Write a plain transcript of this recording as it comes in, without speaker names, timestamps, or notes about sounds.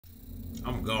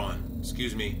I'm gone.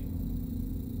 Excuse me.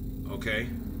 Okay.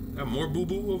 Got more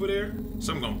boo-boo over there?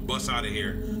 Something gonna bust out of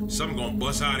here. Something gonna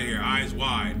bust out of here. Eyes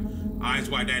wide. Eyes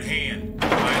wide. That hand.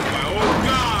 Eyes wide. Oh,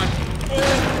 God! Oh!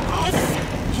 Oh!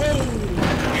 Oh!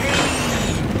 Hey!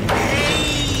 Hey!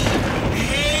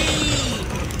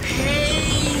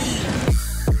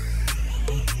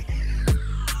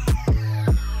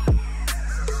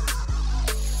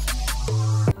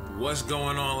 What's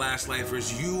going on, Last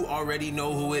Lifers? You already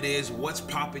know who it is. What's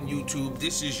poppin' YouTube?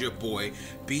 This is your boy,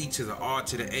 B to the R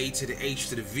to the A to the H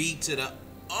to the V to the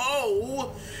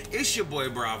O. It's your boy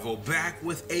Bravo, back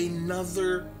with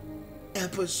another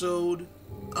episode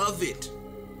of it.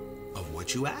 Of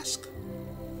what you ask?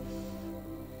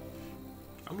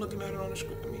 I'm looking at it on the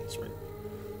screen. I mean, it's right.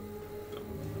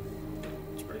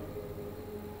 It's right.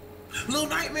 Little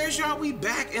Nightmares, y'all. We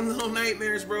back in Little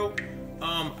Nightmares, bro.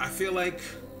 I feel like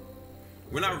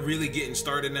we're not really getting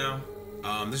started now.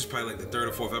 This is probably like the third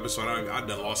or fourth episode. I've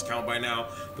done lost count by now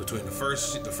between the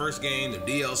first game, the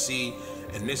DLC,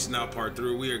 and this is now part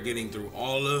 3. We are getting through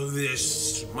all of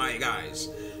this, my guys.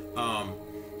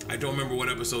 I don't remember what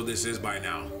episode this is by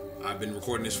now. I've been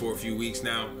recording this for a few weeks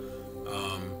now.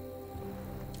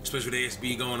 Especially with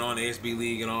ASB going on, ASB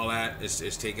League and all that,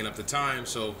 it's taking up the time.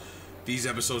 So these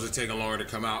episodes are taking longer to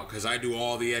come out because I do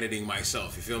all the editing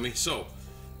myself. You feel me? So,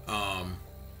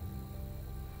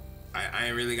 I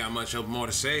ain't really got much more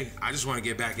to say. I just want to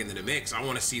get back into the mix. I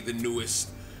want to see the newest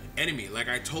enemy. Like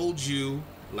I told y'all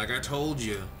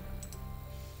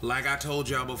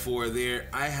before,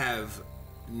 I have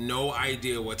no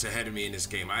idea what's ahead of me in this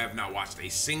game. I have not watched a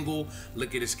single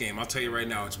look at this game. I'll tell you right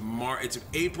now, it's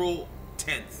April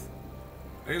 10th.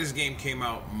 I think this game came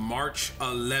out March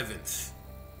 11th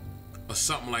or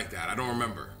something like that. I don't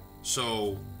remember.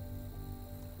 So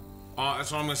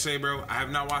that's all I'm gonna say, bro. I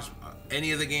have not watched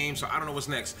any of the games, so I don't know what's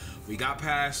next. We got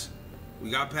past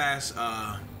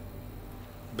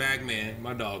Bagman,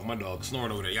 my dog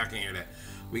snoring over there. Y'all can't hear that.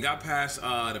 We got past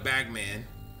the Bagman.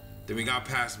 Then we got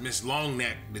past Miss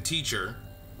Longneck, the teacher.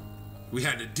 We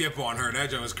had to dip on her. That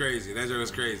joke was crazy.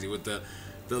 With the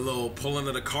little pulling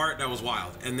of the cart. That was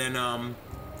wild. And then now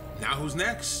who's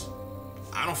next?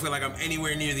 I don't feel like I'm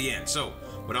anywhere near the end. So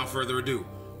without further ado,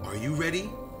 are you ready?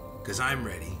 Because I'm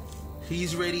ready.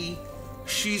 He's ready.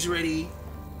 She's ready.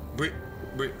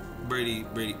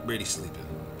 Brady's sleeping,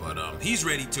 but he's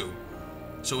ready too.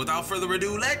 So without further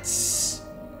ado, let's.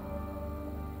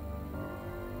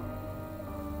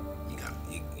 You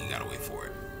gotta wait for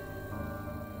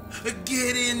it.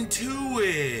 Get into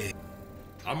it.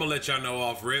 I'm gonna let y'all know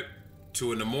off rip.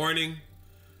 2 in the morning.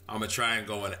 I'm gonna try and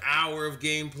go an hour of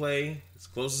gameplay as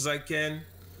close as I can.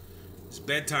 It's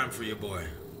bedtime for your boy.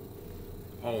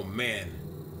 Oh man,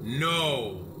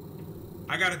 no.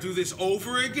 I gotta do this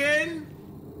over again?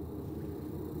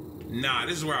 Nah,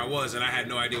 this is where I was and I had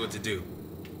no idea what to do.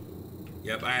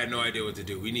 Yep, I had no idea what to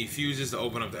do. We need fuses to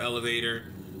open up the elevator,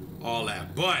 all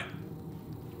that. But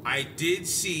I did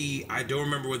see, I don't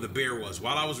remember where the bear was.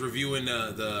 While I was reviewing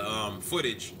the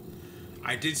footage,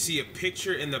 I did see a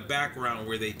picture in the background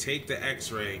where they take the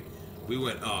x-ray. We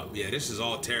went up. Yeah, this is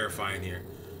all terrifying here.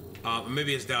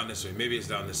 Maybe it's down this way.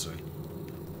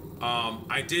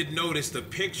 I did notice the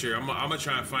picture. I'm gonna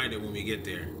try and find it when we get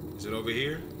there. Is it over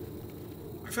here?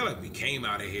 I feel like we came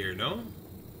out of here, no?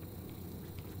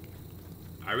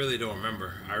 I really don't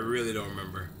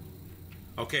remember.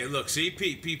 Okay, look, see?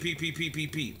 Peep.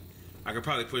 I could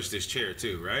probably push this chair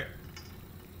too, right?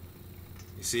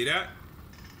 You see that?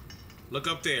 Look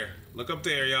up there,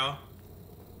 y'all.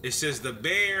 It says the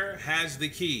bear has the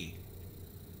key.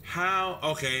 How?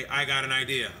 Okay, I got an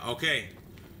idea. Okay,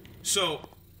 so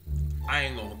I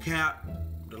ain't gonna cap.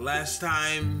 The last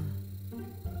time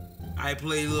I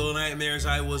played Little Nightmares,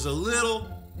 I was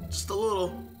just a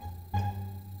little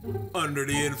under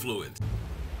the influence.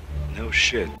 No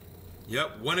shit.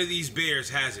 Yep, one of these bears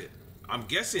has it. I'm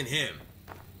guessing him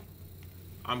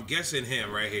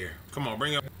right here. Come on,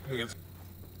 bring up.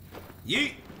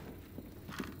 Yeet.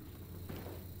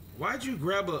 Why'd you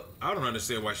grab I don't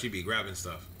understand why she be grabbing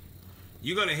stuff.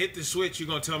 You're gonna hit the switch, you're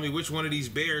gonna tell me which one of these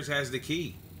bears has the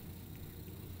key.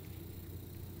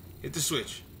 Hit the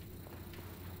switch.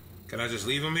 Can I just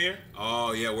leave him here?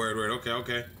 Oh, yeah, word.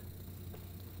 Okay.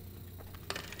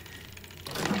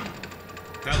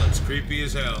 That looks creepy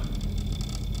as hell.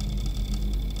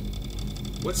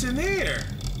 What's in there?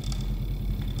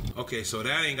 Okay, so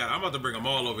that ain't got... I'm about to bring them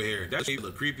all over here. That shit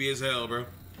look creepy as hell, bro.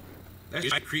 That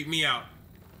shit creep me out.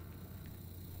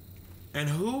 And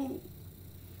who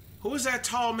is that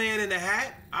tall man in the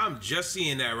hat? I'm just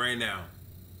seeing that right now.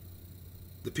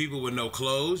 The people with no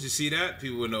clothes. You see that?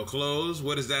 People with no clothes.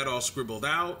 What is that all scribbled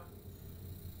out?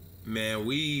 Man,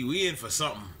 we in for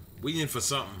something. We in for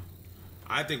something.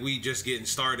 I think we just getting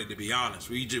started, to be honest.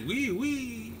 We just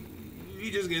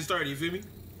getting started, you feel me?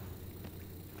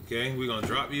 Okay, we gonna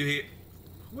drop you here.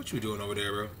 What you doing over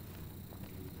there, bro?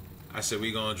 I said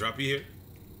we gonna drop you here.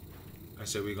 I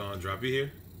said we gonna drop you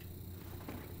here.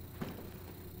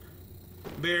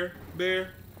 Bear,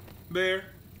 bear, bear.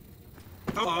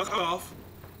 Off.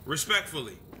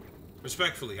 Respectfully.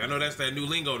 Respectfully. I know that's that new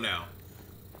lingo now.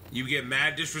 You get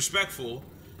mad disrespectful,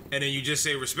 and then you just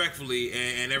say respectfully,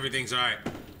 and everything's all right.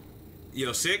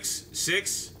 Yo,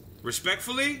 six,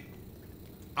 respectfully,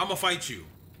 I'ma fight you.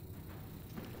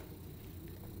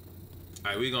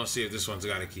 All right, we gonna see if this one's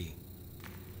got a key.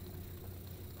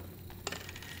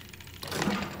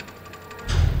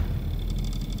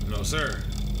 No, sir.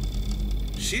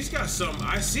 She's got something.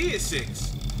 I see it,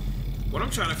 6. What I'm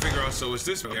trying to figure out, so it's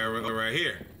this arrow right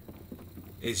here.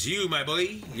 It's you, my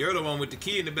boy. You're the one with the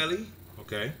key in the belly.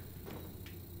 Okay.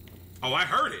 Oh, I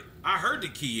heard it. I heard the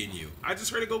key in you. I just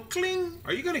heard it go cling.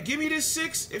 Are you gonna give me this,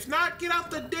 6? If not, get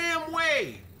out the damn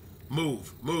way.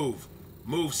 Move, move,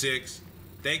 move, 6.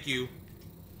 Thank you.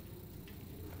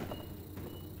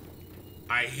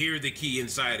 I hear the key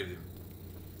inside of him.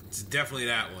 It's definitely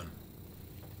that one.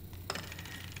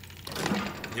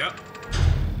 Yep.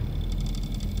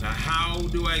 Now, how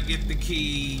do I get the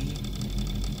key?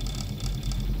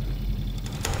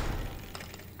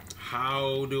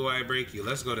 How do I break you?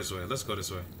 Let's go this way. Let's go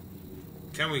this way.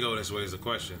 Can we go this way is the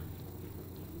question.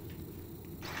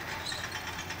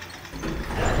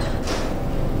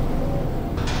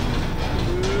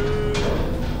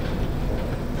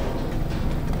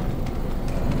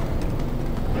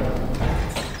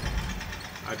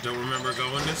 I don't remember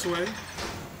going this way.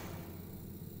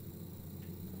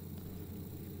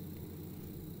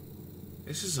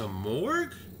 This is a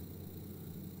morgue?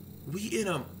 We in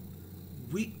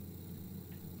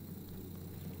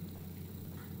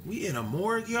a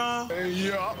morgue, y'all?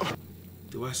 Yeah.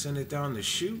 Do I send it down the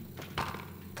chute?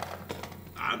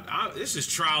 This is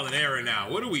trial and error now.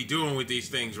 What are we doing with these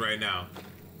things right now?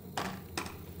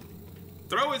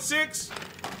 Throw it, 6.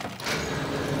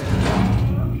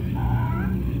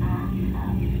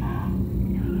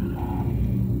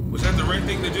 Was that the right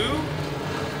thing to do?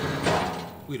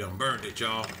 We done burned it,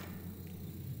 y'all.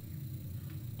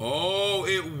 Oh,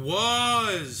 it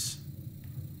was.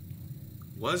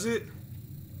 Was it?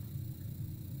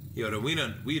 Yo, we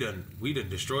done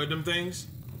destroyed them things.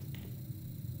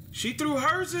 She threw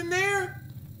hers in there?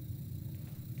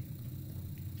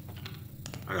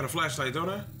 I got a flashlight, don't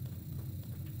I?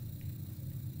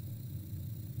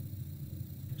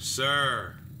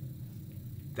 Sir.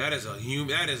 That is a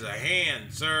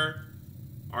hand, sir.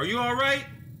 Are you all right?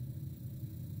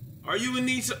 Are you in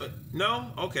need?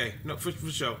 No? Okay. No, for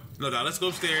sure. No, let's go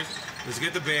upstairs. Let's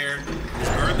get the bear. Let's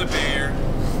burn the bear.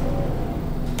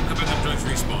 I bet them joints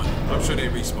respawn. I'm sure they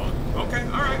respawn. Okay,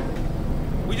 all right.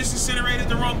 We just incinerated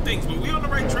the wrong things, but we on the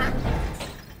right track.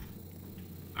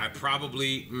 I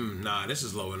probably... nah, this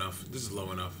is low enough. This is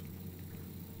low enough.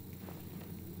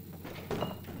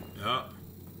 Yup.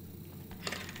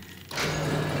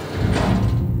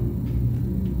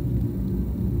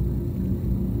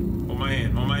 Hold my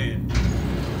hand. Hold my hand. You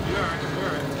all right. You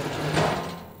all right.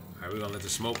 All right, we're gonna let the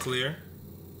smoke clear.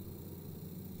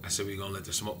 I said we're gonna let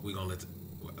the smoke... We're gonna let the...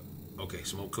 Okay,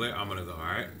 smoke clear. I'm gonna go. All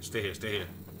right, stay here. Stay here.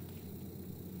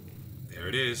 There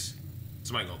it is.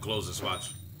 Somebody gonna close this.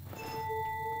 Watch.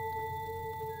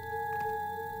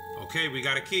 Okay, we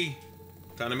got a key.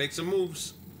 Time to make some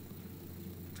moves.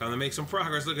 Time to make some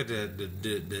progress. Look at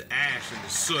the ash and the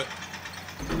soot.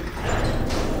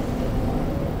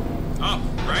 Up,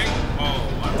 right?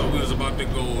 Oh, I thought we was about to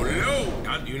go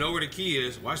low. You know where the key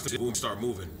is. Watch the boom start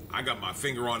moving. I got my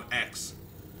finger on X.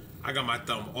 I got my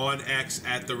thumb on X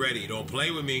at the ready. Don't play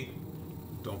with me.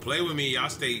 Don't play with me. Y'all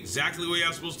stay exactly where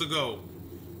y'all supposed to go.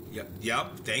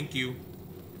 Yep. Thank you.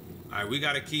 All right, we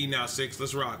got a key now, 6.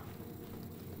 Let's rock.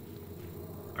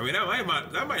 I mean,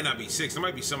 that might not be 6. That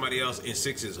might be somebody else in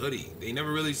 6's hoodie. They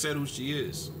never really said who she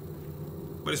is.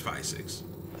 But it's probably 6.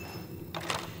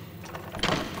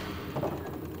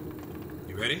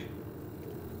 You ready?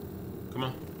 Come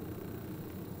on.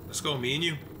 Let's go, me and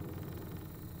you.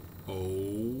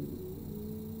 Oh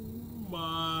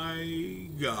my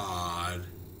God.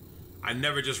 I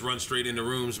never just run straight into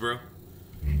rooms, bro.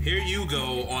 Here you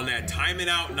go on that timing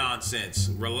out nonsense.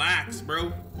 Relax,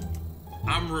 bro.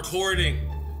 I'm recording.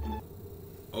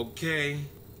 Okay.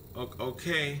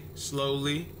 Okay.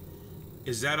 Slowly.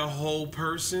 Is that a whole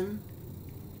person?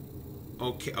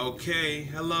 Okay. Okay.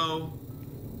 Hello.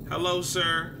 Hello,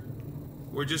 sir.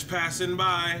 We're just passing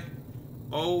by.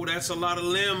 Oh, that's a lot of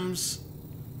limbs.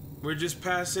 We're just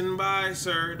passing by,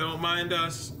 sir. Don't mind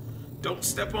us. Don't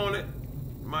step on it.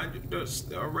 Mind you,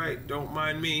 all right, don't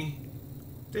mind me.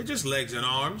 They're just legs and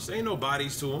arms. Ain't no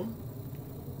bodies to them.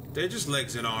 They're just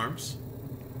legs and arms.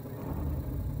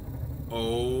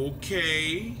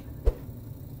 Okay.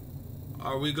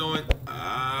 Are we going?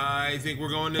 I think we're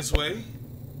going this way.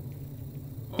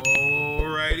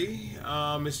 Alrighty.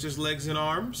 It's just legs and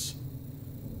arms.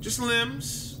 Just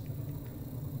limbs.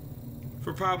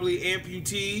 For probably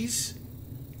amputees.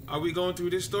 Are we going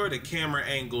through this door? The camera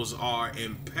angles are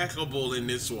impeccable in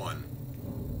this one.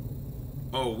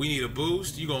 Oh, we need a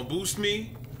boost? You gonna boost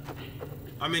me?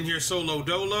 I'm in here solo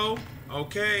dolo.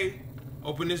 Okay.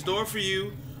 Open this door for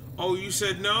you. Oh, you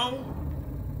said no?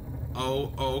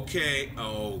 Oh, okay.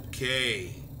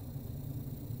 Okay.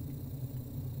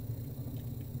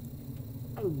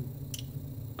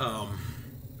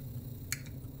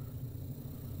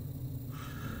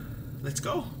 Let's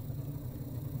go.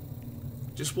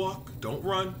 Just walk. Don't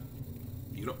run.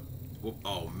 You don't.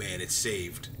 Oh man, it's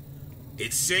saved.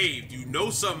 It's saved. You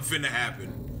know something finna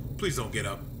happen. Please don't get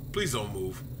up. Please don't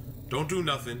move. Don't do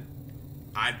nothing.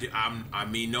 I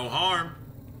mean no harm.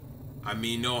 I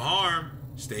mean no harm.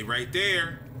 Stay right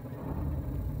there.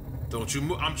 Don't you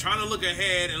move. I'm trying to look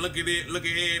ahead and look at it. Look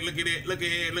ahead. Look at it. Look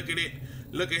ahead. Look at it.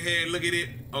 Look ahead. Look at it.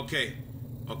 Okay.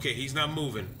 Okay. He's not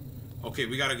moving. Okay.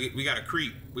 We gotta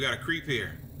creep. We gotta creep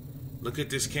here. Look at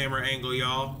this camera angle,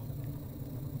 y'all.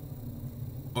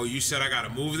 Oh, you said I gotta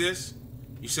move this?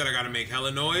 You said I gotta make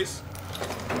hella noise?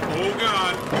 Oh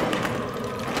God.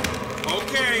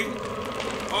 Okay.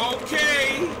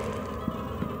 Okay.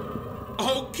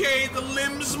 Okay, the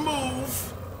limbs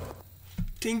move.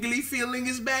 Tingly feeling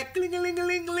is back.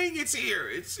 Cling-a-ling-a-ling-a-ling. It's here.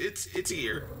 It's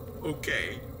here.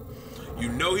 Okay. You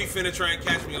know he finna try and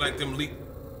catch me like them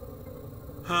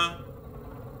Huh?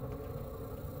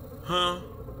 Huh?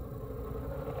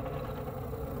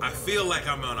 I feel like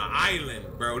I'm on an island,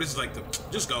 bro. This is like the...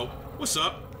 Just go. What's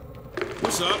up?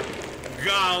 What's up?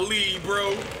 Golly,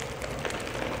 bro.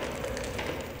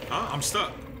 Huh? I'm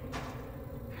stuck.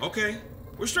 Okay.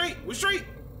 We're straight. We're straight.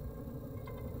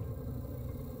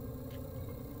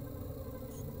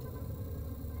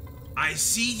 I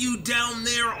see you down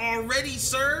there already,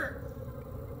 sir.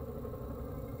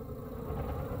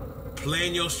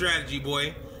 Plan your strategy,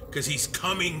 boy, because he's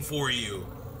coming for you.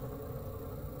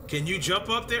 Can you jump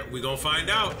up there? We're gonna find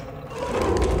out.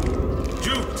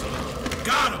 Juked.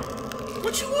 Got him.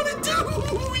 What you wanna do?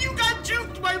 You got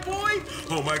juked, my boy.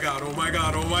 Oh my God, oh my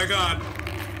God, oh my God.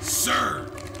 Sir.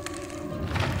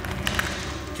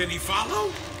 Can he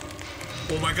follow?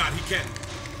 Oh my God, he can.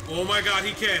 Oh my God,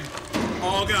 he can.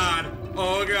 Oh God,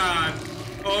 oh God,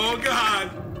 oh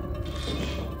God.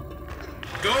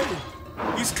 Go.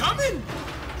 He's coming.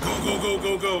 Go, go, go,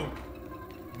 go, go.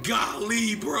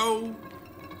 Golly, bro.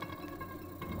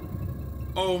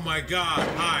 Oh my God,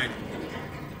 hide.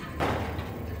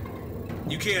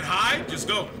 You can't hide? Just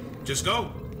go. Just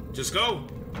go. Just go.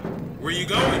 Where you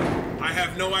going? I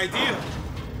have no idea.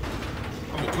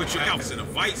 I'm gonna put you out in a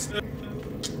vice.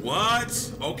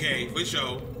 What? Okay, for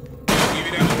sure. Give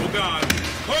me that. Oh God.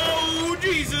 Oh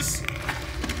Jesus.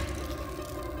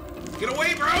 Get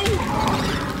away, bro.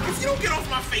 If you don't get off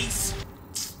my face.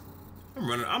 I'm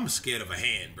running. I'm scared of a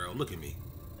hand, bro. Look at me.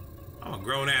 I'm a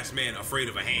grown-ass man afraid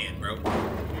of a hand, bro.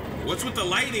 What's with the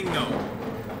lighting, though?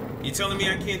 You telling me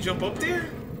I can't jump up there?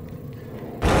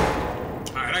 All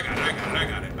right, I got it, I got it, I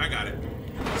got it, I got it.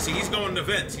 See, he's going to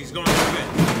vents. He's going to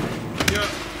vents. Yup,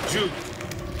 juke.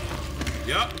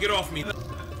 Yup, get off me.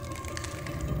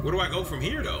 Where do I go from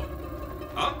here, though?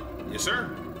 Up? Yes,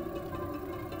 sir.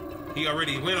 He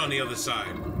already went on the other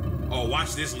side. Oh,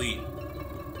 watch this lead.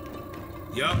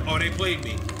 Yup. Oh, they played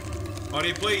me. Oh,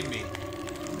 they played me.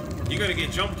 You're gonna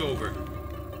get jumped over.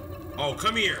 Oh,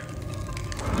 come here.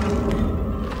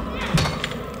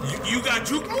 You got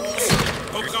juke moves?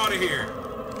 Oh, get out of here.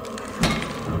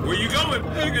 Where you going?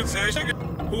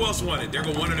 Who else wanted? There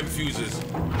go one of them fuses.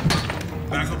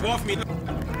 Back up off me.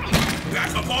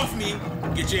 Back up off me.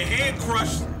 Get your hand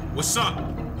crushed. What's up?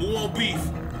 Who want beef?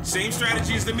 Same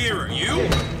strategy as the mirror. You?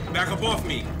 Back up off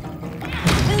me.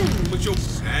 With your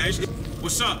ass.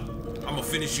 What's up? I'm gonna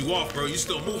finish you off, bro. You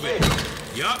still moving.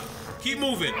 Yup. Keep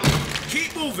moving.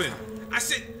 Keep moving. I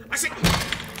said. I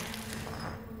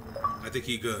think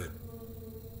he good.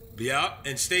 Yup.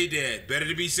 And stay dead. Better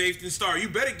to be safe than sorry. You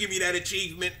better give me that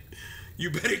achievement. You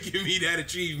better give me that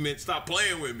achievement. Stop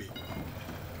playing with me.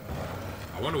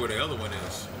 I wonder where the other one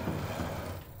is.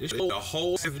 This is the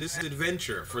whole of this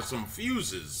adventure for some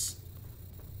fuses.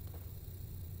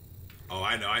 Oh,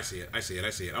 I know. I see it. I see it.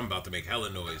 I see it. I'm about to make hella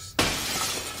noise.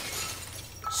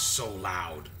 So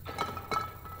loud.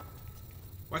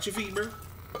 Watch your feet, bro.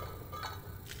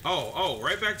 Oh,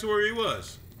 right back to where he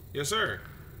was. Yes, sir.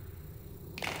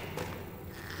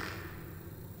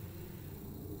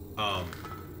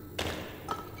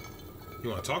 You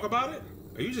want to talk about it?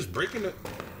 Are you just breaking the...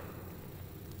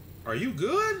 Are you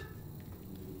good?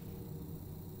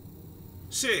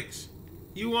 6.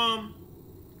 You want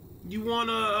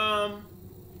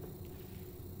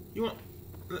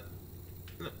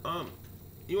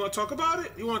to talk about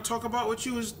it? You want to talk about what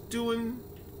you was doing?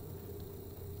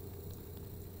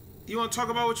 You want to talk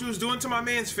about what you was doing to my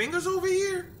man's fingers over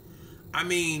here? I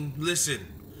mean, listen,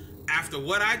 after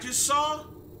what I just saw,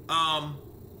 I'm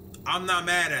not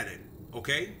mad at it,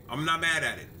 okay? I'm not mad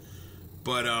at it.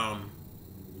 But,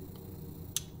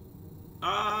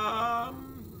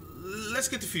 let's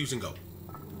get the fuse and go.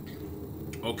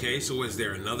 Okay, so is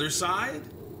there another side?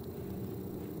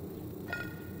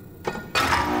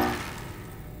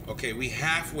 Okay, we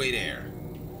halfway there.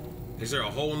 Is there a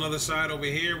whole nother side over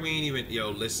here? We ain't even...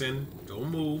 Yo, listen. Don't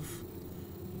move.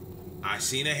 I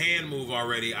seen a hand move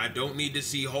already. I don't need to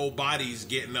see whole bodies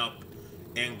getting up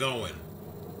and going.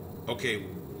 Okay.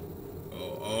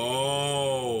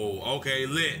 Oh, okay.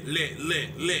 Lit.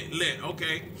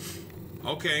 Okay.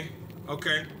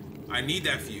 Okay. I need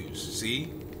that fuse.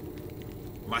 See?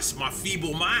 My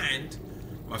feeble mind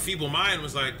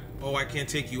was like, oh, I can't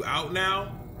take you out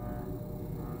now?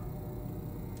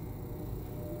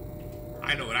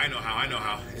 I know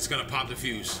how. It's gonna pop the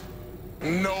fuse.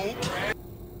 No.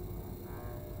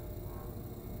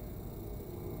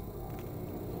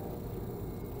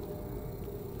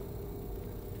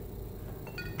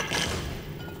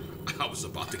 I was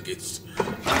about to get...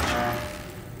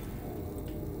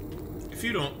 If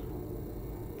you don't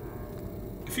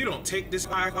take this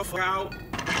guy out,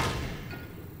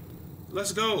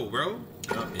 let's go, bro.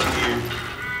 Up in here.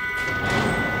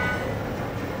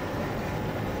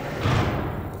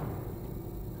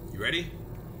 Ready?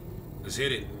 Let's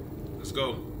hit it. Let's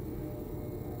go.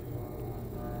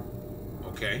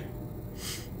 Okay.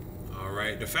 All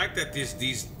right. The fact that this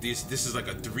is like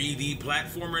a 3D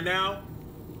platformer now.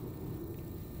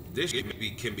 This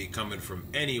can be coming from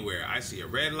anywhere. I see a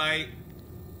red light.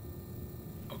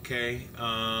 Okay.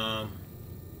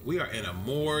 We are in a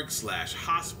morgue /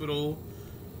 hospital.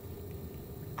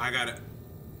 I gotta.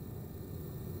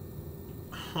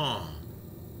 Huh.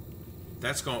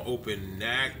 That's gonna open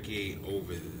that gate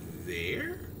over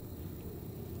there?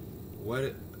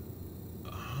 What?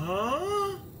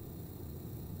 Huh?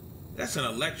 That's an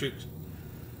electric...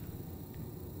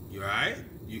 You alright?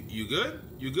 You good?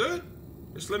 You good?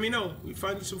 Just let me know. We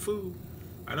find you some food.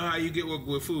 I know how you get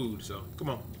with food, so come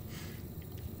on.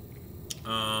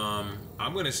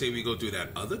 I'm gonna say we go through that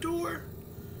other door.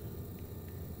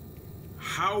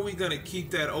 How are we gonna keep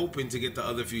that open to get the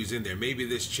other fuse in there? Maybe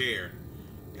this chair.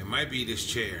 It might be this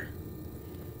chair,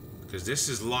 because this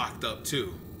is locked up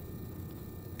too,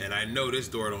 and I know this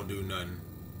door don't do nothing.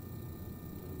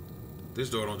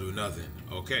 This door don't do nothing.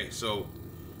 Okay, so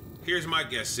here's my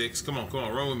guess. 6. Come on,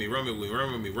 run with me. I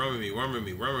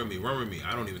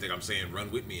don't even think I'm saying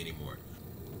run with me anymore.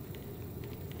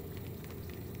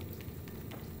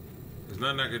 There's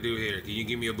nothing I can do here. Can you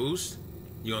give me a boost?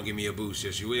 You gonna give me a boost?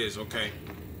 Yes, you is. Okay.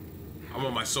 I'm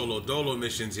on my solo dolo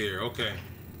missions here. Okay.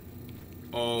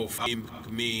 Oh, fuck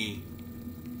me.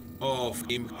 Oh,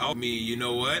 fuck me. You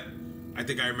know what? I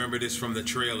think I remember this from the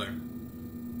trailer.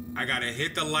 I gotta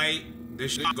hit the light.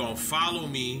 This shit gonna follow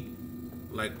me.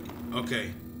 Like,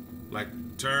 okay. Like,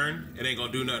 turn. It ain't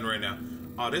gonna do nothing right now.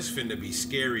 Oh, this finna be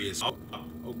scary as...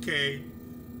 Okay.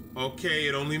 Okay,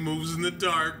 it only moves in the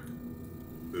dark.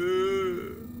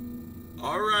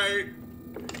 Alright.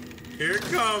 Here it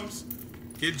comes.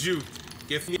 Get juked.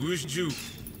 Get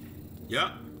juked.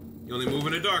 Yup. You only move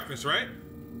in the darkness, right?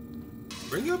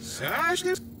 Bring up sash.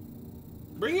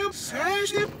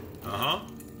 Uh-huh.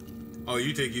 Oh,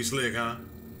 you think you slick, huh?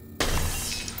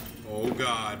 Oh,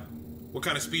 God. What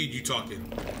kind of speed you talking?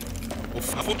 You're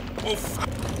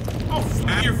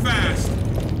fast.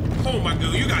 Oh, my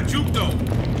God. You got juke, though.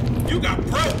 You got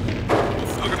broke.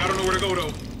 Oh, I don't know where to go,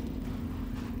 though.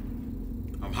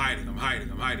 I'm hiding.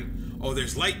 Oh,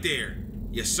 there's light there.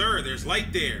 Yes, sir. There's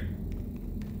light there.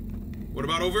 What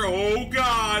about over? Oh,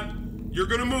 God. You're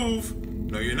gonna move.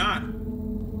 No, you're not.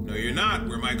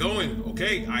 Where am I going?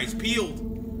 Okay, eyes peeled.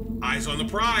 Eyes on the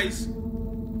prize.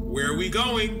 Where are we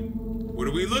going? What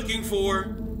are we looking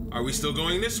for? Are we still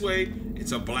going this way?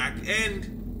 It's a black end.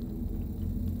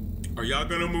 Are y'all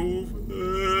gonna move?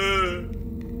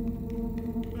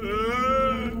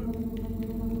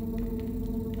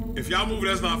 If y'all move,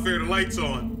 that's not fair. The light's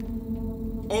on.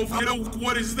 Oh,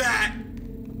 what is that?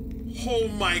 Oh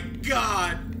my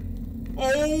God.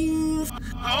 Oh.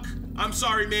 I'm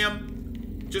sorry,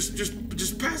 ma'am.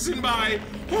 Just passing by.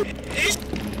 Oh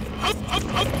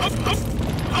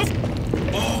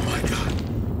my God.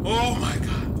 Oh my God.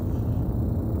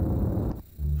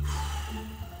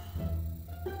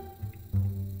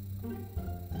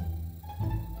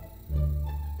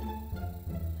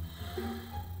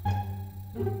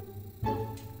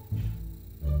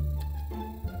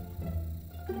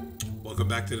 Welcome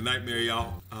back to the nightmare,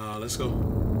 y'all. Let's go.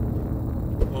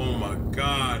 Oh my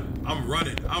God. I'm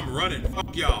running.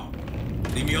 Fuck y'all.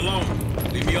 Leave me alone.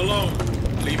 Leave me alone.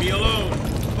 Leave me alone.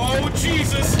 Oh,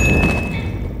 Jesus.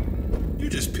 You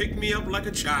just picked me up like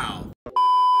a child.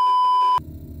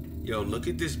 Yo, look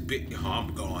at this bit. Oh,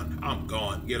 I'm gone. I'm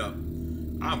gone. Get up.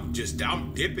 I'm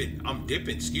dipping. I'm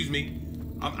dipping. Excuse me.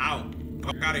 I'm out.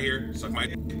 Fuck out of here. Suck my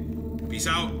dick. Peace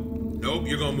out. Nope,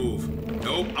 you're gonna move.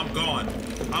 Nope, I'm gone.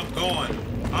 I'm gone.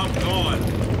 I'm gone.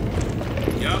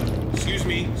 Yup. Excuse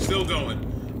me. Still going.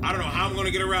 I don't know how I'm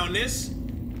gonna get around this,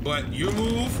 but you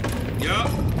move. Yup.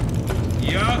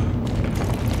 Yup.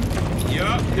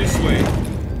 Yup. This way.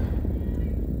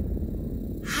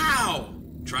 How?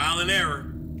 Trial and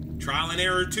error. Trial and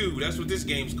error 2. That's what this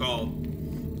game's called.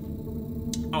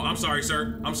 Oh, I'm sorry,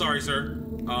 sir. I'm sorry, sir.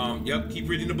 Yep. Keep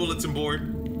reading the bulletin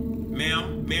board.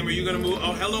 Ma'am, are you gonna move?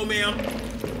 Oh, hello, ma'am.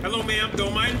 Hello, ma'am.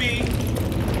 Don't mind me.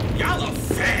 Y'all are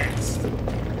fast.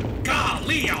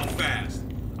 Golly, y'all fast.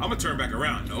 I'm gonna turn back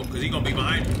around, no, because he's gonna be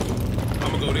behind me.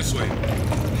 I'm gonna go this way.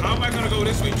 How am I gonna go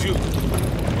this way, Juke?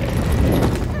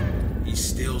 He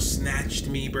still snatched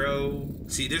me, bro.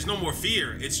 See, there's no more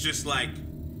fear. It's just like,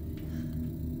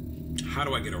 how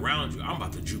do I get around you? I'm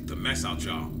about to juke the mess out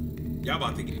y'all. Y'all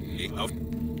about to get...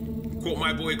 Quote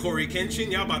my boy Corey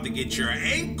Kenshin, y'all about to get your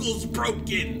ankles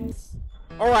broken.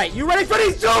 All right, you ready for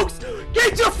these jokes?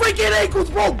 Get your freaking ankles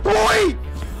broke, boy!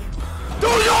 Do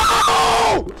you?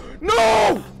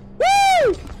 No!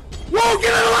 Woo! Whoa,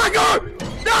 get in the locker!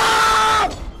 No!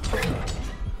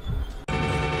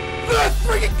 Let's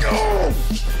freaking go!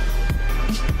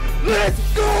 Let's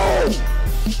go!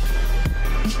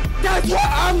 That's why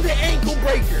I'm the ankle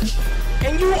breaker,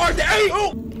 and you are the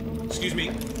ankle. Excuse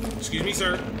me,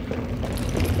 sir.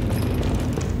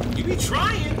 You be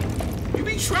trying. You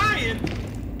be trying.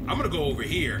 I'm gonna go over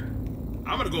here.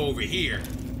 I'm gonna go over here.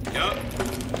 Yup.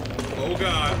 Oh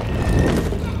God.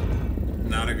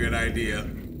 Not a good idea.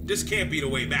 This can't be the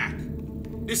way back.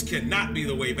 This cannot be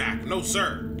the way back. No,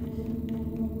 sir.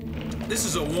 This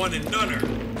is a one and doneer.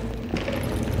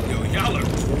 Yo, y'all are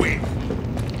quick.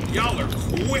 Y'all are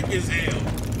quick as hell.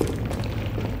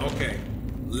 Okay.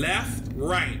 Left,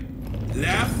 right.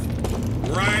 Left,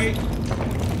 right,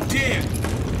 dip,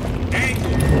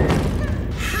 ankle.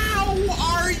 How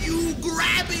are you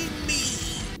grabbing me?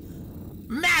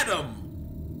 Madam!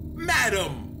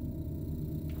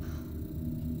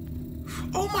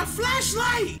 Oh, my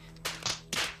flashlight!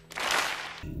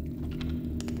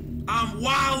 I'm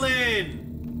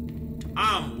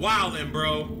wildin',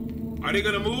 bro. Are they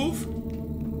gonna move?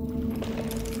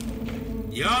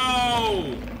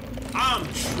 Yo! I'm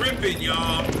tripping,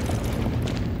 y'all.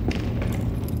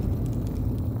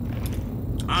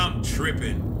 I'm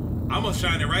tripping. I'm gonna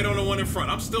shine it right on the one in front.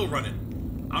 I'm still running.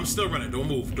 Don't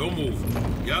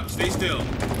move. Yup, stay still.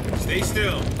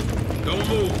 Don't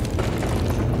move.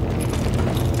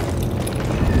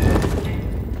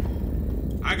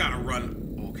 I gotta run.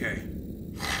 Okay.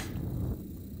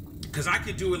 Cause I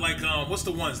could do it like, what's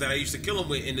the ones that I used to kill them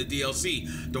with in the DLC?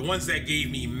 The ones that gave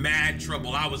me mad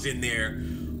trouble. I was in there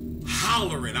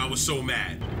hollering. I was so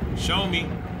mad. Show me.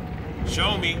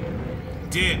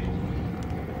 Dip.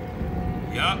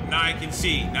 Yup, now I can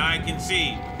see.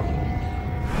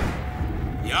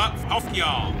 Yup, off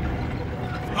y'all.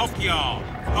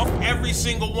 Off every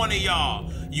single one of y'all.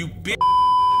 You bitch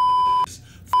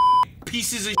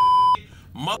pieces of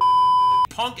mother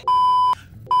punk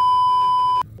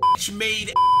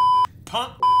made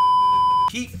punk.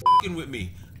 Keep fucking with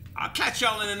me. I'll catch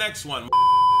y'all in the next one.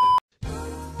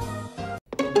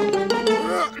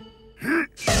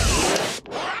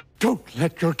 Don't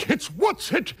let your kids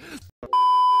watch it.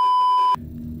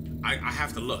 I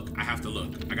have to look. I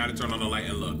gotta turn on the light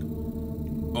and look.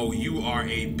 Oh, you are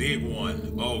a big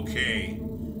one. Okay.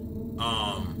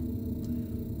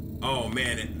 Oh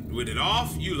man, with it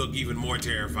off, you look even more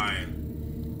terrifying.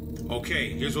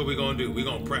 Okay, here's what we're gonna do. We're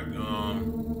gonna prep.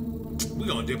 We're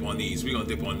gonna dip on these.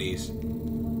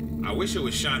 I wish it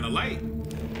would shine a light.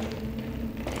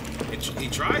 He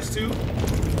tries to.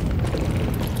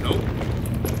 Nope.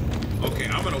 Okay,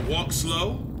 I'm gonna walk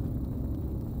slow.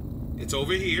 It's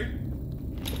over here.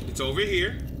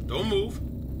 Don't move.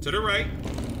 To the right.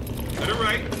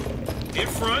 In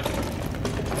front.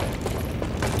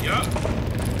 Yup.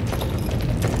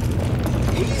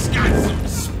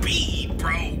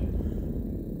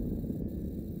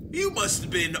 must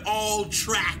have been all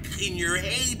track in your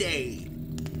heyday.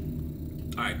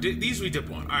 All right, these we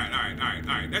dip on. All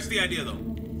right. That's the idea, though.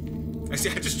 I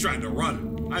just tried to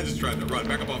run.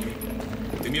 Back up off me.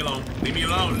 Leave me alone.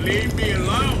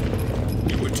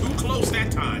 You were too close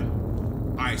that time.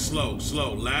 All right, slow.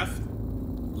 Left.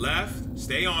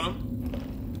 Stay on him.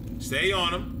 Stay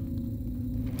on him.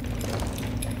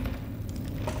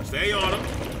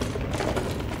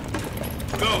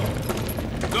 Go.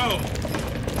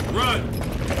 Run.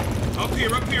 Up here.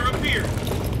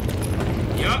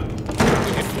 Yup.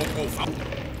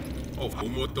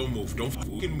 Don't move. Don't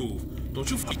fucking move. Don't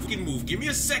you fucking move. Give me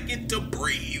a second to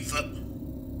breathe.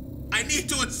 I need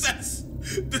to assess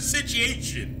the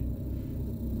situation.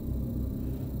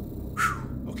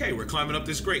 Whew. Okay, we're climbing up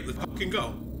this grate. Let's fucking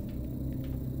go.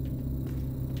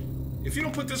 If you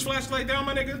don't put this flashlight down,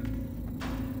 my nigga,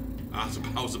 I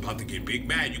was about to get big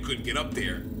mad you couldn't get up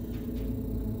there.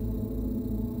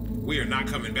 We are not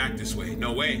coming back this way.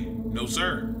 No way. No,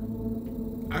 sir.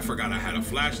 I forgot I had a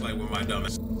flashlight with my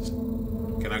dumbass.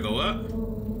 Can I go up?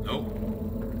 Nope.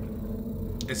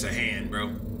 It's a hand, bro.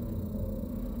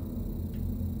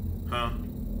 Huh?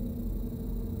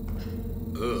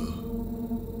 Ugh.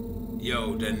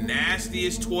 Yo, the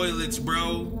nastiest toilets,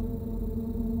 bro.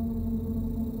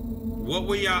 What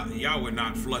were y'all? Y'all were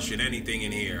not flushing anything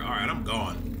in here. All right, I'm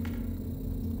gone.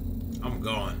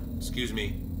 Excuse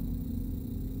me.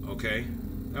 Okay.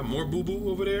 Got more boo-boo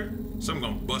over there? Something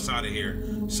gonna bust out of here.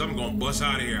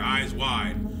 Eyes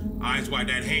wide.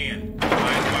 That hand.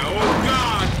 Eyes wide. Oh,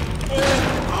 God. Hey.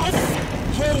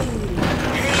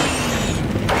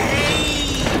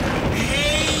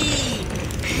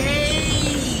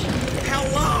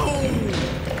 Hello.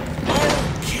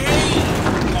 Okay.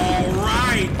 All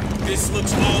right. This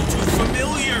looks all too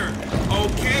familiar.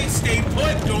 Okay, stay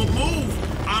put. Don't move.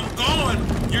 I'm gone.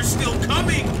 You're still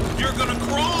coming. You're gonna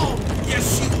crawl.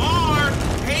 Yes, you are.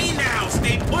 Hey now,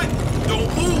 stay put.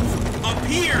 Don't move. Up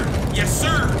here. Yes,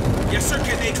 sir.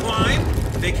 Can they climb?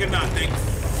 They cannot. Thank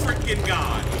freaking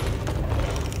God.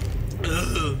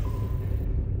 Ugh.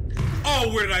 Oh,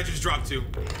 where did I just drop to?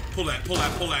 Pull that.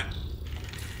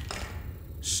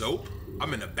 Soap?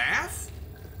 I'm in a bath?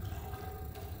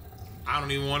 I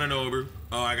don't even want to know, bro.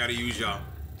 Oh, I gotta use y'all.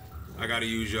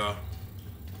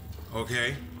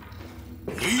 Okay.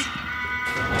 Yeet.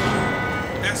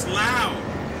 That's loud.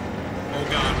 Oh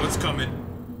God, what's coming?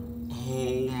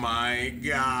 Oh my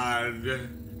God.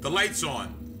 The light's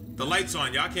on.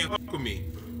 Y'all can't fuck with me.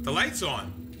 The light's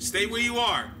on. Stay where you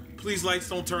are. Please, lights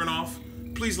don't turn off.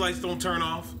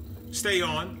 Stay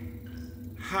on.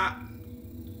 Huh?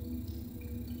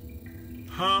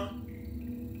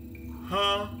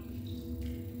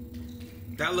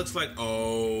 That looks like,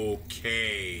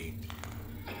 okay.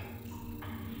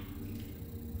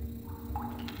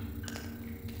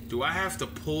 Do I have to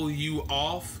pull you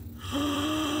off?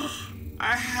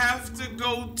 I have to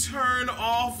go turn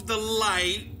off the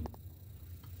light.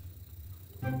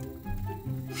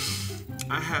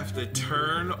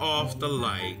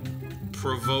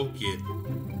 Provoke it.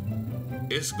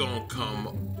 It's gonna come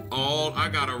I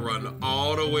gotta run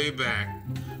all the way back.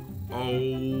 Oh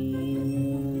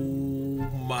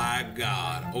my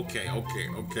God. Okay.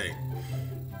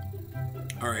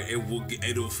 All right,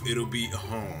 it'll be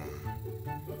home.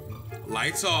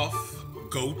 Lights off.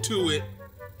 Go to it.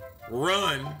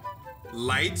 Run.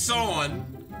 Lights on.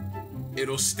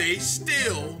 It'll stay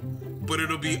still, but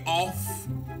it'll be off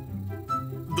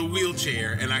the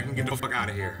wheelchair, and I can get the fuck out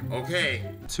of here. Okay.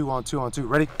 2 on 2 on 2.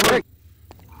 Ready?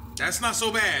 That's not so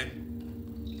bad.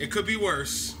 It could be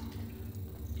worse.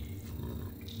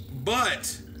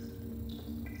 But,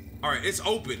 all right, it's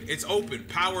open.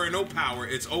 Power or no power,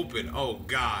 it's open. Oh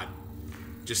God.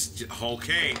 Just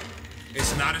okay.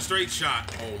 It's not a straight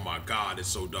shot. Oh my God, it's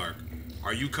so dark.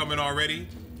 Are you coming already?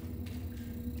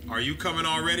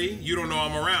 You don't know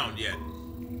I'm around yet.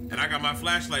 And I got my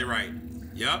flashlight right.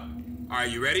 Yup. All right,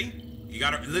 you ready? You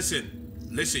gotta, listen,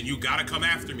 you gotta come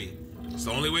after me. It's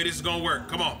the only way this is gonna work.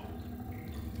 Come on.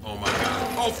 Oh my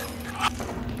God.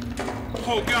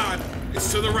 Oh God.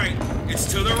 It's to the right.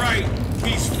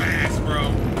 He's fast,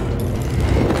 bro.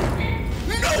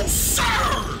 No,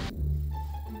 sir!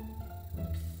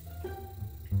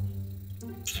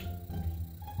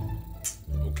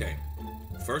 Okay.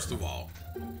 First of all,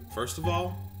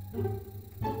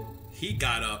 he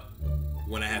got up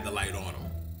when I had the light on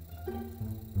him.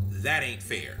 That ain't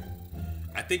fair.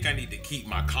 I think I need to keep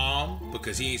my calm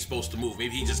because he ain't supposed to move.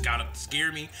 Maybe he just got up to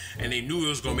scare me and they knew it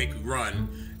was gonna make me run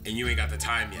and you ain't got the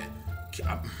time yet.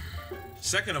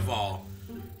 Second of all,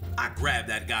 I grabbed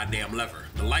that goddamn lever.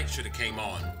 The light should have came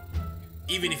on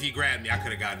Even if he grabbed me, I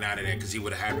could have gotten out of there because he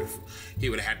would have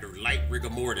had the light rigor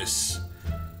mortis.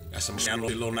 That's some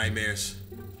little nightmares.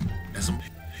 That's some.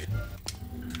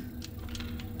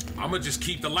 I'ma just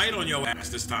keep the light on your ass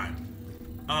this time.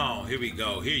 Oh, here we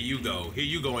go. Here you go. Here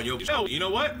you go on your. Oh, you know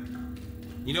what?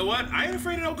 You know what? I ain't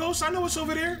afraid of no ghosts. I know what's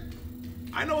over there.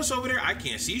 I know what's over there. I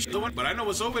can't see shit, but I know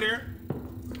what's over there.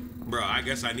 Bro, I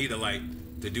guess I need a light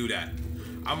to do that.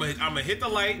 I'm gonna hit the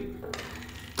light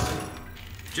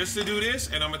just to do this,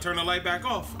 and I'm gonna turn the light back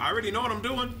off. I already know what I'm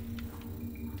doing.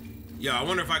 Yeah, I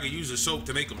wonder if I could use the soap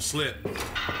to make them slip.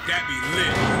 That'd be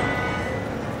lit.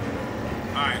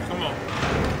 All right, come on.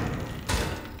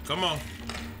 Come on.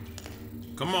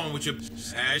 Come on with your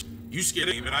ass. You scared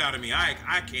the fuck out of me. I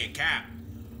can't cap.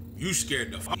 You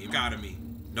scared the fuck out of me.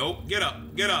 Nope. Get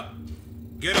up. Get up.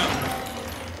 Get up.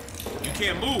 You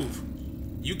can't move.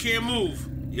 You can't move.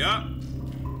 Yup.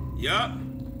 Yup.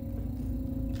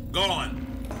 Gone.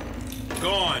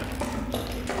 Gone.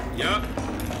 Yup.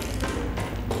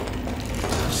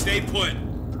 Stay put.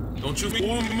 Don't you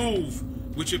move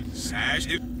with your ass.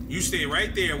 You stay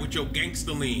right there with your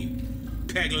gangster lean.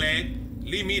 Peg leg.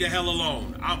 Leave me the hell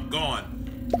alone. I'm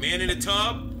gone. Man in the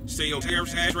tub, stay your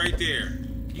ass right there.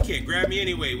 You can't grab me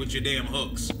anyway with your damn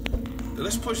hooks.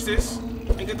 Let's push this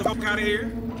and get the fuck out of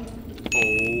here.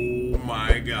 Oh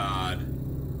my God.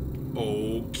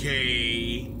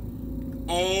 Okay.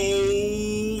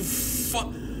 Oh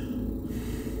fuck.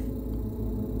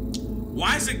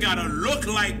 Why's it gotta look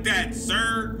like that,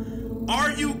 sir?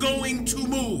 Are you going to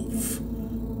move?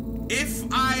 If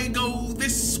I go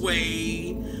this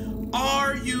way,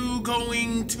 are you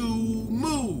going to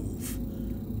move?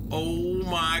 Oh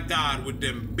my God, with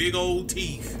them big old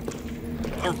teeth.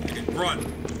 Run.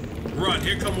 Run.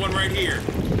 Here come one right here.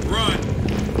 Run.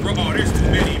 Oh, there's too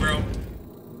many, bro.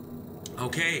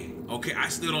 Okay. Okay, I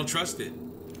still don't trust it.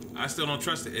 I still don't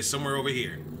trust it. It's somewhere over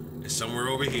here. It's somewhere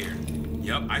over here.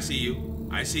 Yup, I see you.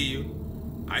 I see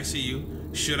you. I see you.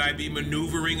 Should I be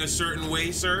maneuvering a certain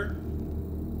way, sir?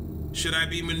 Should I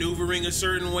be maneuvering a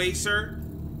certain way, sir?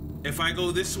 If I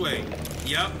go this way,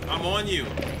 yep, I'm on you.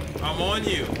 I'm on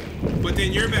you. But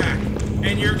then you're back,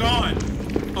 and you're gone.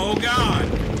 Oh, God.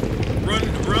 Run,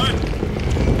 run.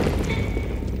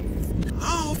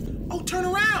 Oh, turn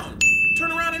around.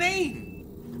 Turn around and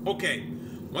aim. Okay,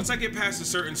 once I get past a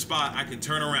certain spot, I can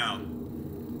turn around.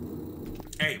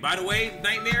 Hey, by the way,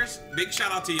 Nightmares, big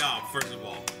shout out to y'all, first of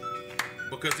all.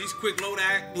 Because these quick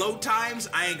load times,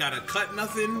 I ain't gotta cut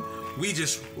nothing. We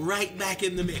just right back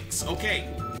in the mix. Okay.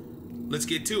 Let's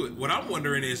get to it. What I'm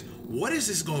wondering is, what is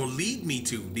this gonna lead me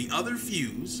to? The other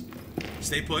fuse.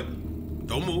 Stay put.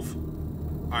 Don't move.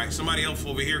 All right, somebody else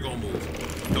over here gonna move.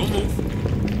 Don't move.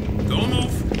 Don't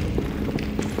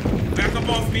move. Back up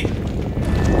off me.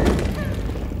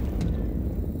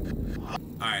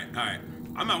 All right.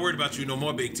 I'm not worried about you no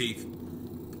more, Big Teeth.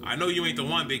 I know you ain't the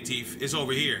one, Big Teeth. It's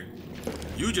over here.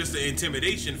 You just the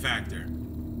intimidation factor.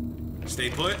 Stay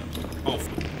put. Oh.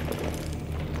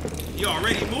 You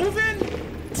already moving?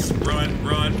 Run,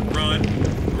 run, run,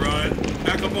 run.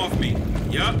 Back up off me.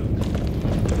 Yup.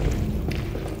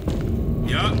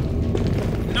 Yup.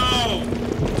 No!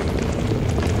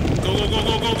 Go, go, go,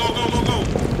 go, go, go, go, go, go.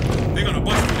 They're gonna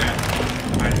bust through that.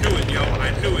 I knew it, yo.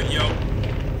 I knew it, yo.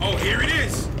 Oh, here it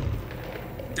is.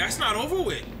 That's not over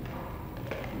with.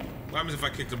 What happens if I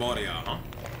kick the ball to y'all, huh?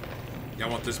 Y'all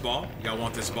want this ball? Y'all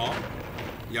want this ball?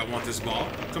 Y'all want this ball?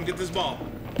 Come get this ball.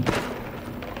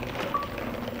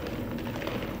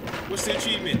 What's the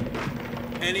achievement?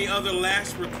 Any other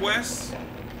last requests?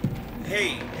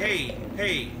 Hey.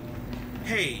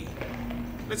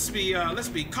 Let's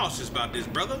be cautious about this,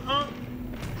 brother, huh?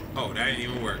 Oh, that ain't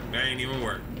even work. That ain't even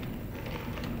work.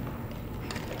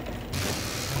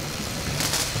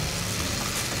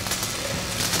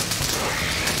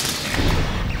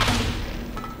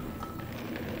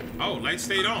 Oh, light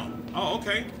stayed on. Oh,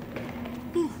 okay.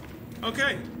 Whew.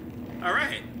 Okay. All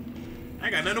right. I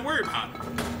ain't got nothing to worry about.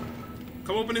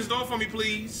 Come open this door for me,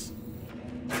 please.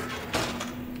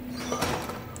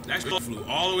 That shit flew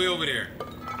all the way over there.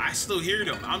 I still hear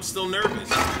them. I'm still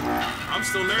nervous. I'm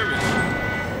still nervous.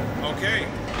 Okay.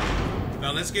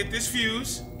 Now let's get this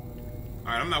fuse. All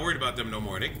right, I'm not worried about them no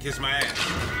more. They can kiss my ass.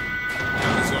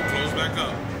 Now let's go close back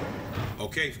up.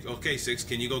 Okay, Six,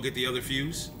 can you go get the other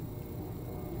fuse?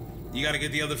 You gotta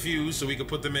get the other fuse so we can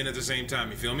put them in at the same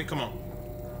time. You feel me? Come on.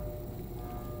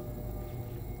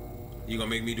 You gonna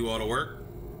make me do all the work?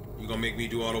 You gonna make me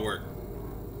do all the work?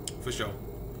 For sure.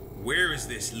 Where is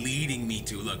this leading me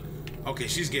to? Look. Okay,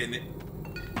 she's getting it.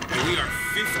 And we are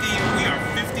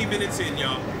 50 minutes in,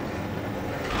 y'all.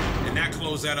 And that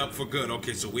closed that up for good.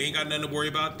 Okay, so we ain't got nothing to worry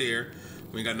about there.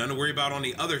 We ain't got nothing to worry about on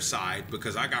the other side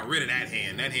because I got rid of that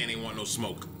hand. That hand ain't want no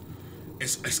smoke.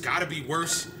 It's gotta be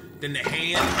worse than the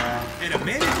hand and a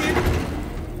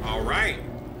mannequin. All right,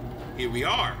 here we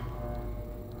are.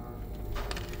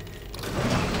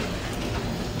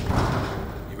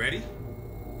 You ready?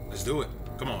 Let's do it.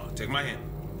 Come on, take my hand.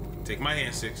 Take my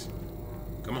hand, Six.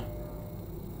 Come on.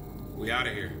 We out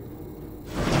of here.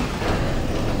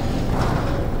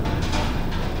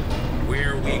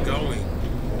 Where are we going?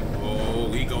 Oh,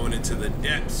 we going into the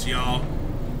depths, y'all.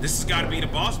 This has got to be the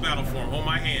boss battle for him. Hold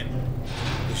my hand.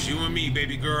 It's you and me,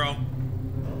 baby girl.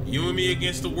 You and me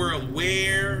against the world.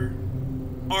 Where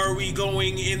are we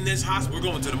going in this hospital? We're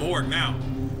going to the morgue now.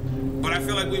 But I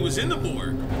feel like we was in the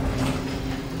morgue.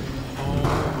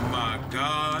 Oh my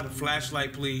God.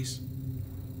 Flashlight, please.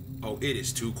 Oh, it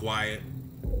is too quiet.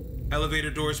 Elevator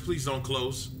doors, please don't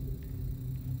close.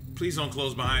 Please don't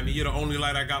close behind me. You're the only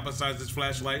light I got besides this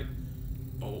flashlight.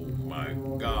 Oh my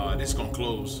God, it's gonna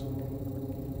close.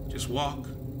 Just walk.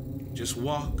 Just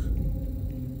walk.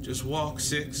 Just walk,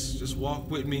 Six. Just walk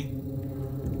with me.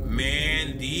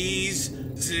 Man, these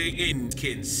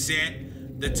can set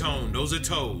the tone. Those are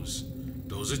toes.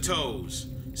 Those are toes.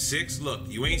 Six, look,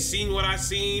 you ain't seen what I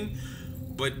seen,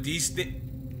 but these things,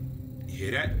 you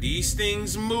hear that? These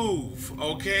things move,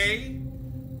 okay?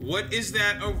 What is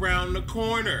that around the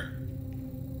corner?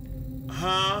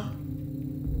 Huh?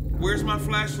 Where's my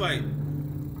flashlight?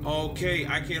 Okay,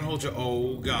 I can't hold you.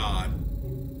 Oh God.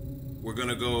 We're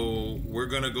gonna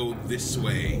go this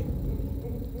way.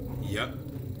 Yep.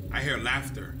 I hear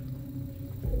laughter.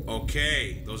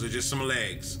 Okay, those are just some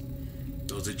legs.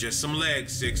 Those are just some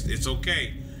legs, Six. It's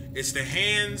okay. It's the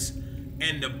hands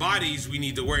and the bodies we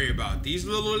need to worry about. These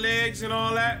little legs and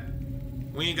all that,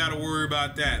 we ain't gotta worry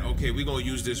about that. Okay, we gonna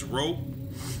use this rope.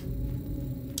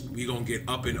 We gonna get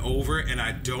up and over, and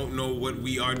I don't know what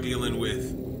we are dealing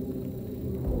with.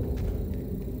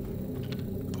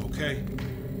 Okay.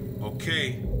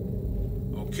 Okay.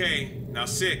 Okay. Now,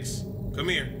 Six, come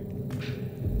here.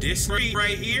 This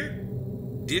right here.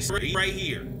 This right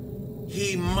here.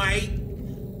 He might,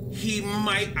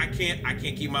 I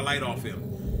can't keep my light off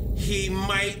him. He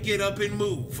might get up and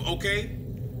move, okay?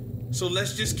 So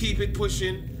let's just keep it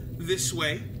pushing this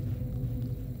way.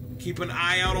 Keep an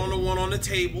eye out on the one on the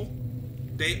table.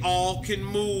 They all can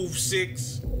move,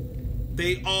 Six.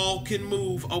 They all can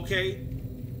move, okay?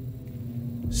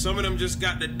 Some of them just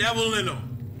got the devil in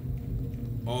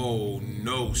them. Oh,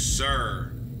 no,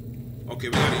 sir. Okay,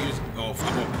 we gotta use,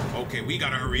 okay, we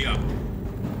gotta hurry up.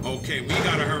 Okay, we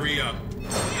gotta hurry up.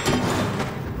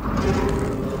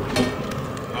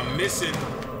 I'm missing.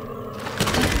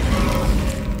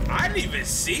 I didn't even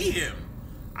see him.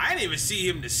 I didn't even see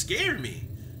him to scare me.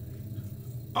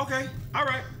 Okay, all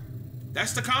right.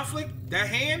 That's the conflict. That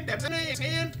hand, that's his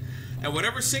hand. And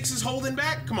whatever Six is holding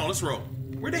back, come on, let's roll.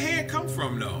 Where'd the hand come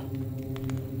from, though?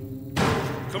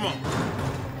 Come on.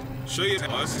 Show you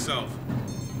yourself.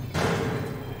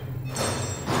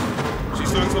 She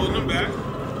starts holding him back.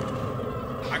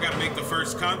 I gotta make the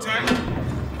first contact.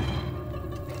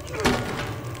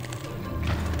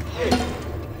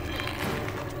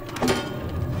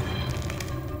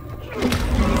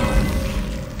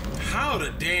 How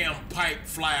the damn pipe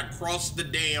fly across the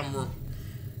damn room?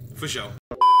 For sure.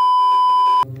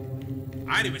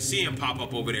 I didn't even see him pop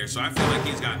up over there, so I feel like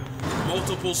he's got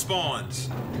multiple spawns.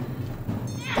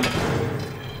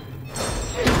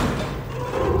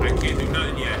 I can't do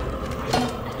nothing yet.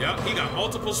 Yep, he got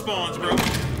multiple spawns, bro.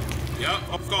 Yep,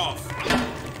 fuck off.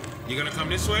 You gonna come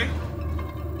this way?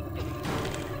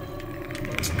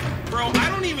 Bro, I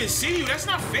don't even see you. That's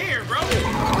not fair, bro.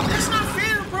 That's not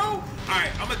fair, bro. All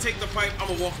right, I'm gonna take the pipe. I'm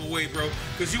gonna walk away, bro.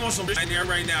 Because you want some in there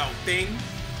right now, thing.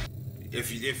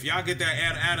 If y'all get that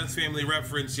Addams Family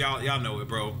reference, y'all know it,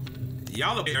 bro.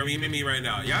 Y'all are hitting me right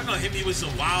now. Y'all gonna hit me with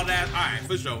some wild ass. All right,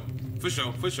 for sure, for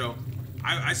sure, for sure.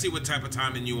 I see what type of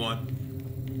timing you want.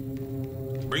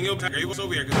 Bring your back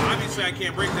over here, because obviously I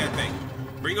can't break that thing.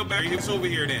 Bring your back over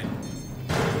here then.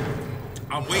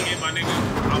 I'm waiting, my nigga.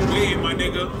 I'm waiting, my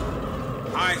nigga.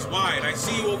 Eyes wide. I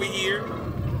see you over here.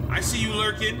 I see you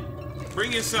lurking.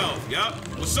 Bring yourself. Yup.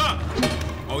 What's up?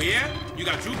 Oh yeah? You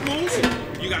got juke moves?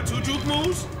 You got 2 juke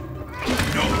moves?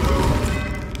 No.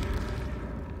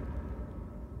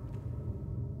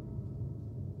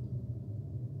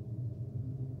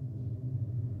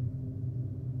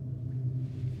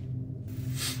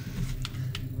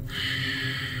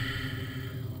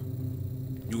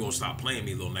 You gonna stop playing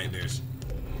me, little nightmares.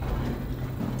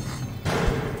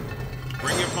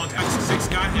 Bring your punch. Six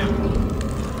got him.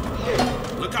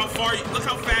 Look how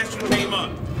fast you came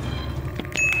up.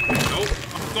 Nope,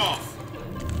 I'm off.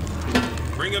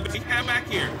 Bring him back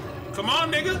here. Come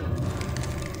on, nigga.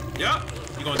 Yup.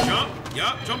 You gonna jump?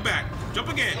 Yup. Jump back. Jump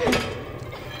again.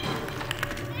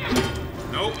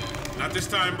 Nope. Not this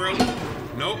time, bro.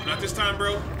 Nope. Not this time,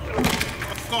 bro.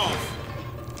 Fuck off.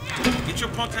 Get your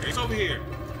punk ass over here.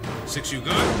 6, you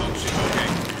good? Oh shit.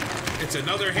 Okay. It's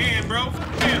another hand, bro.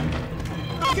 Damn.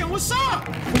 Okay, what's up?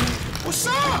 What's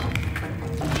up?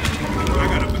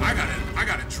 I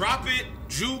gotta drop it,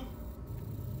 juke.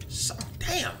 So,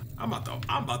 damn. I'm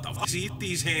about to see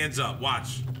these hands up.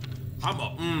 Watch. I'm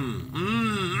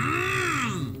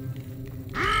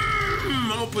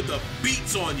gonna put the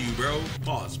beats on you, bro.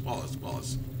 Pause.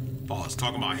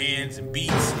 Talking about hands and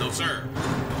beats. No, sir.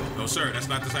 No, sir. That's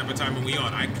not the type of timing we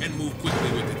on. I can move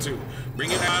quickly with it, too.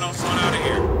 Bring it out of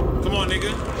here. Come on,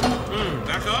 nigga.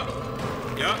 Back up.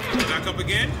 Yup. Back up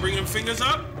again. Bring them fingers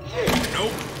up.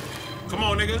 Nope. Come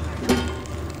on, nigga.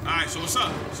 All right, so what's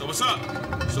up?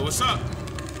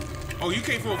 Oh, you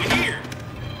came from over here.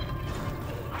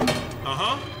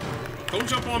 Uh-huh. Don't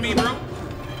jump on me, bro.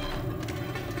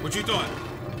 What you thought?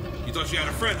 You thought you had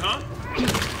a friend, huh?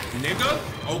 Nigga?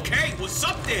 Okay, what's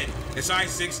up then? It's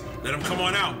I-6. Let him come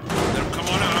on out.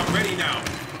 I'm ready now.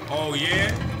 Oh,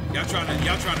 yeah? Y'all trying to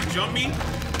jump me?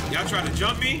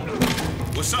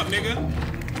 What's up, nigga?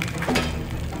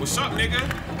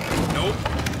 Nope.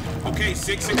 Okay,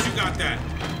 6, you got that.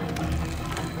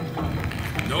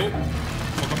 Nope.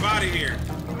 Fuck up out of here.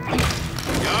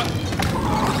 Yup.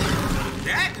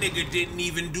 That nigga didn't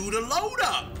even do the load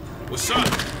up. What's up?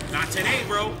 Not today,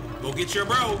 bro. Go get your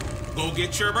bro.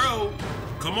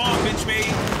 Come on, bitch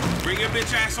mate. Bring your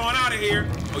bitch ass on out of here.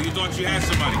 Oh, you thought you had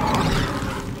somebody.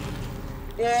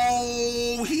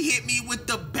 Oh, he hit me with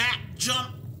the back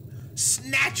jump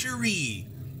snatchery.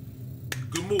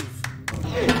 Good move.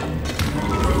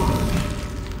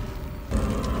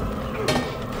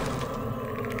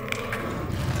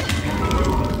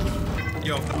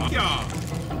 Yo, y'all.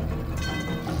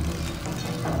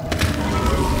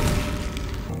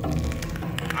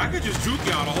 I could just juke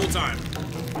y'all the whole time.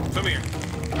 Come here.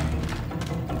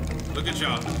 Look at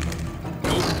y'all.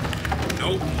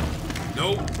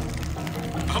 Nope.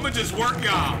 I'ma just work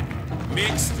y'all.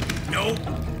 Mixed. Nope.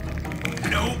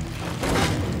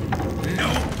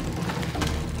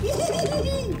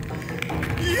 Woo-hoo-hoo-hoo.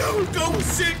 Yo, go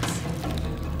 6.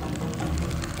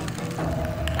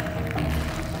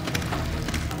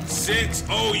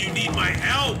 Oh, you need my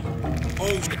help.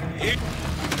 Oh, shit.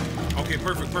 Okay,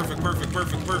 perfect.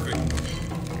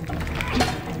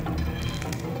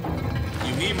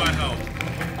 You need my help.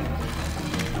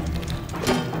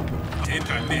 Damn,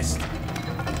 I missed.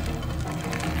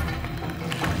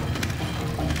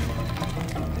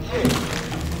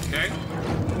 Okay.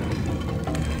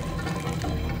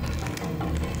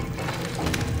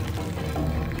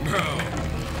 Bro.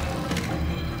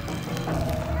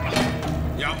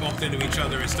 Y'all bumped into each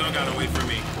other and still got away from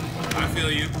me. I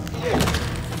feel you.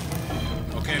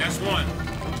 Okay, that's 1.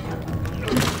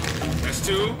 That's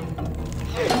 2.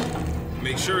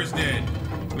 Make sure it's dead.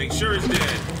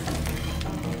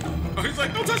 Oh, he's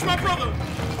like, don't touch my brother.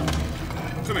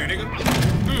 Come here, nigga.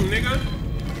 Nigga.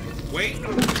 Wait.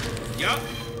 Yup.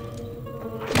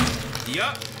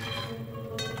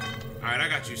 All right, I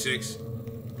got you, 6.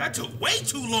 That took way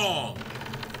too long.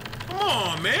 Come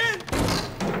on, man.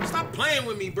 Stop playing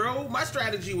with me, bro. My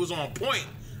strategy was on point.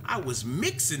 I was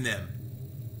mixing them.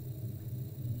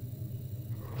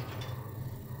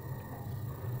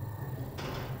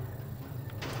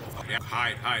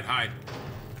 Hide.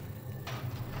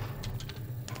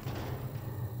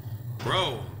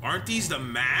 Bro, aren't these the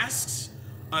masks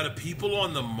of the people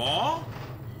on the mall?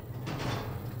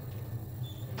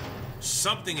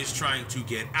 Something is trying to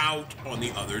get out on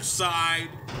the other side.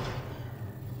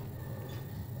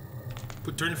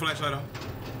 Turn your flashlight on.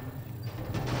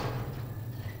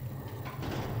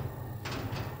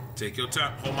 Take your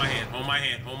time. Hold my hand.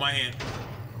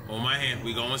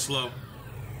 We going slow.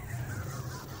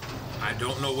 I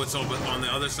don't know what's on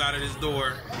the other side of this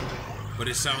door, but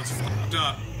it sounds fucked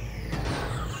up.